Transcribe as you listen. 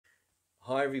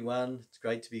Hi everyone, it's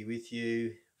great to be with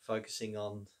you, focusing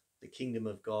on the kingdom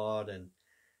of God. And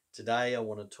today I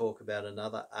want to talk about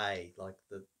another A, like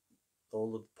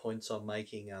all of the points I'm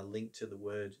making are linked to the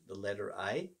letter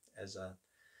A as a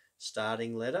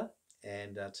starting letter.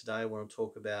 And today I want to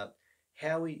talk about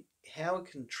how it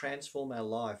can transform our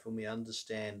life when we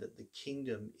understand that the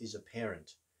kingdom is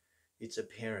apparent. It's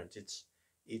apparent.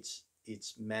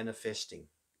 It's manifesting.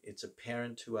 It's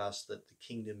apparent to us that the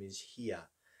kingdom is here,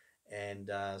 and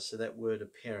so that word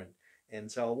apparent.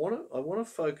 And so I want to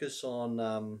focus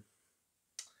on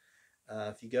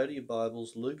if you go to your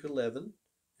Bibles, Luke 11,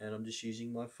 and I'm just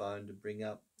using my phone to bring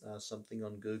up something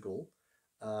on Google,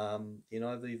 the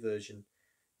NIV version.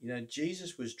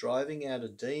 Jesus was driving out a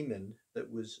demon that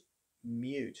was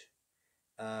mute,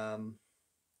 um,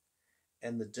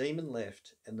 and the demon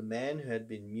left, and the man who had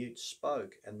been mute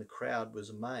spoke, and the crowd was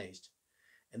amazed.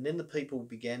 And then the people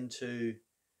began to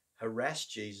harass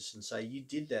Jesus and say, "You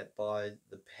did that by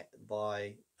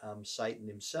Satan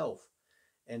himself."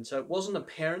 And so it wasn't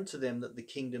apparent to them that the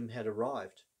kingdom had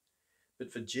arrived,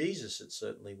 but for Jesus it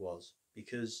certainly was,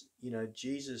 because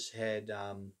Jesus had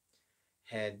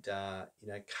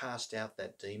cast out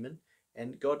that demon,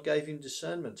 and God gave him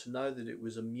discernment to know that it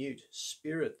was a mute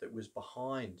spirit that was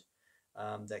behind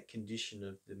that condition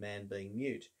of the man being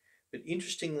mute. But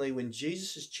interestingly, when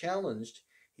Jesus is challenged,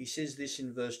 he says this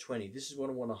in verse 20. This is what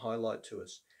I want to highlight to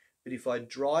us. But if I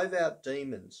drive out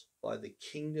demons by the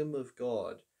kingdom of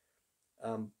God,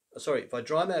 if I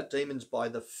drive out demons by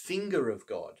the finger of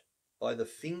God, by the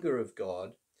finger of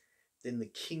God, then the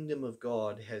kingdom of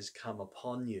God has come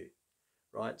upon you,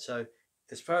 right? So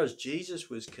as far as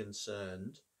Jesus was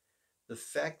concerned, the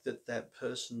fact that that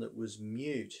person that was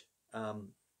mute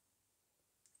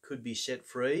could be set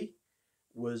free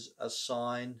was a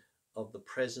sign of the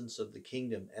presence of the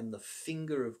kingdom and the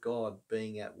finger of God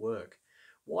being at work.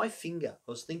 Why finger?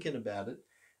 I was thinking about it.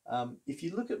 If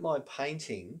you look at my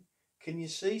painting, can you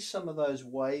see some of those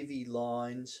wavy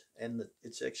lines? And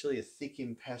it's actually a thick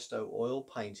impasto oil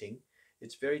painting.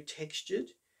 It's very textured,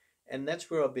 and that's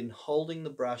where I've been holding the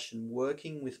brush and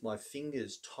working with my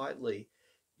fingers tightly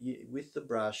with the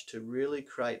brush to really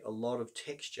create a lot of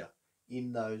texture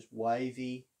in those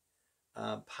wavy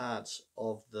parts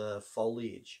of the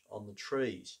foliage on the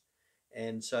trees.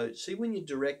 And so see, when you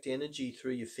direct energy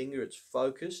through your finger, it's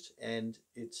focused, and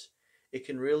it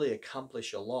can really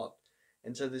accomplish a lot.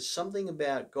 And so there's something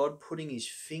about God putting his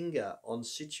finger on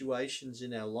situations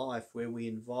in our life where we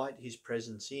invite his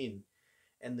presence in,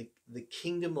 and the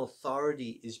kingdom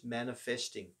authority is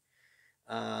manifesting.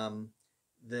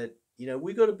 That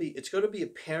it's got to be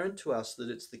apparent to us that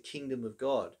it's the kingdom of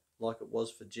God, like it was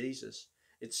for Jesus.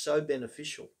 It's so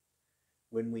beneficial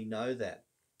when we know that.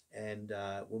 And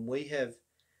when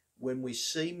we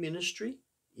see ministry,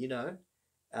 you know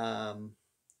um,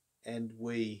 and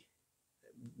we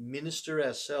minister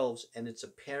ourselves, and it's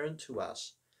apparent to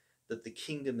us that the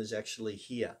kingdom is actually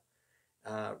here,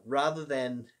 rather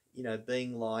than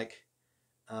being like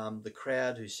the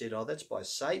crowd who said, "Oh, that's by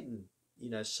Satan."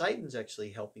 Satan's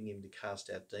actually helping him to cast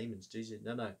out demons. Jesus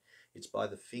said, no, it's by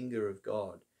the finger of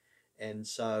God. And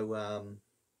so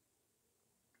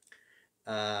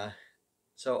uh,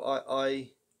 so I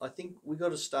think we got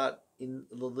to start in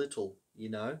the little,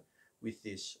 with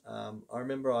this. I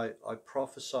remember I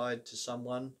prophesied to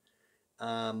someone,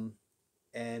 um,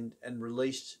 and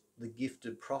released the gift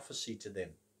of prophecy to them.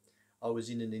 I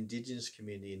was in an Indigenous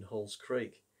community in Halls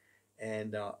Creek,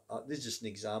 and this is just an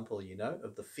example,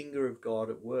 of the finger of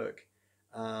God at work.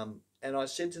 And I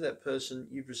said to that person,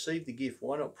 "You've received the gift.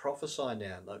 Why not prophesy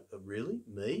now?" And like, "Oh, really,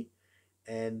 me?"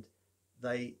 And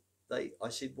they I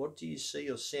said, "What do you see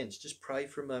or sense? Just pray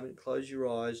for a moment, close your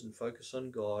eyes, and focus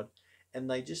on God." And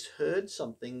they just heard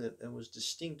something that was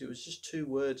distinct. It was just two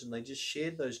words, and they just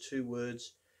shared those two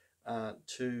words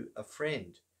to a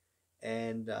friend.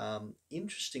 And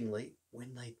interestingly,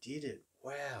 when they did it,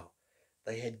 wow,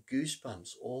 they had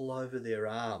goosebumps all over their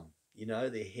arm,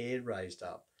 their hair raised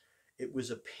up. It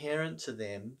was apparent to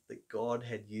them that God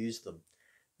had used them,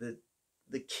 that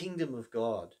the kingdom of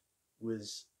God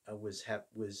was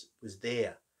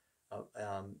there,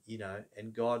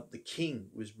 and God, the King,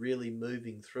 was really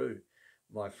moving through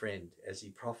my friend as he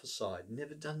prophesied.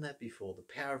 Never done that before.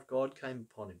 The power of God came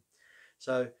upon him.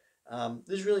 So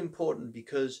this is really important,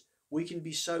 because we can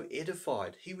be so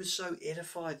edified. He was so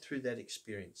edified through that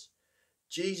experience.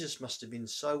 Jesus must have been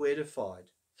so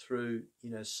edified through,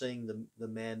 seeing the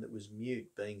man that was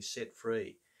mute being set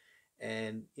free.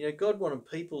 And, God wanted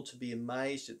people to be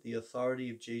amazed at the authority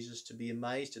of Jesus, to be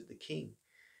amazed at the King,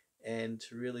 and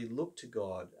to really look to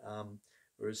God.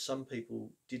 Whereas some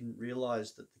people didn't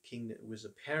realize that it was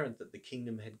apparent that the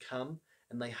kingdom had come,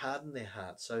 and they harden their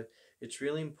hearts. So it's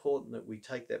really important that we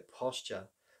take that posture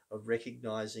of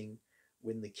recognizing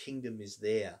when the kingdom is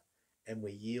there and we're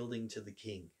yielding to the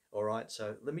King. All right,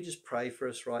 so let me just pray for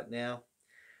us right now.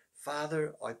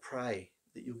 Father, I pray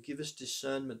that you'll give us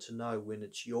discernment to know when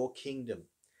it's your kingdom,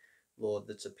 Lord,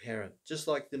 that's apparent. Just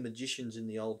like the magicians in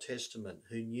the Old Testament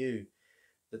who knew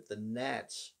that the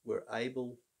gnats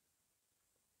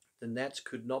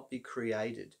could not be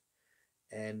created.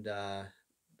 And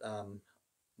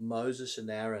Moses and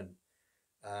Aaron,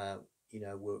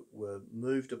 were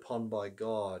moved upon by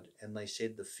God, and they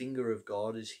said the finger of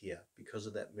God is here because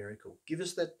of that miracle. Give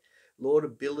us that, Lord,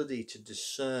 ability to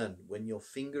discern when your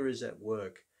finger is at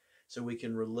work, so we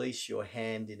can release your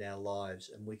hand in our lives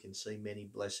and we can see many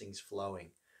blessings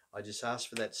flowing. I just ask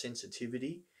for that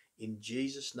sensitivity in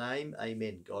Jesus' name.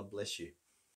 Amen. God bless you.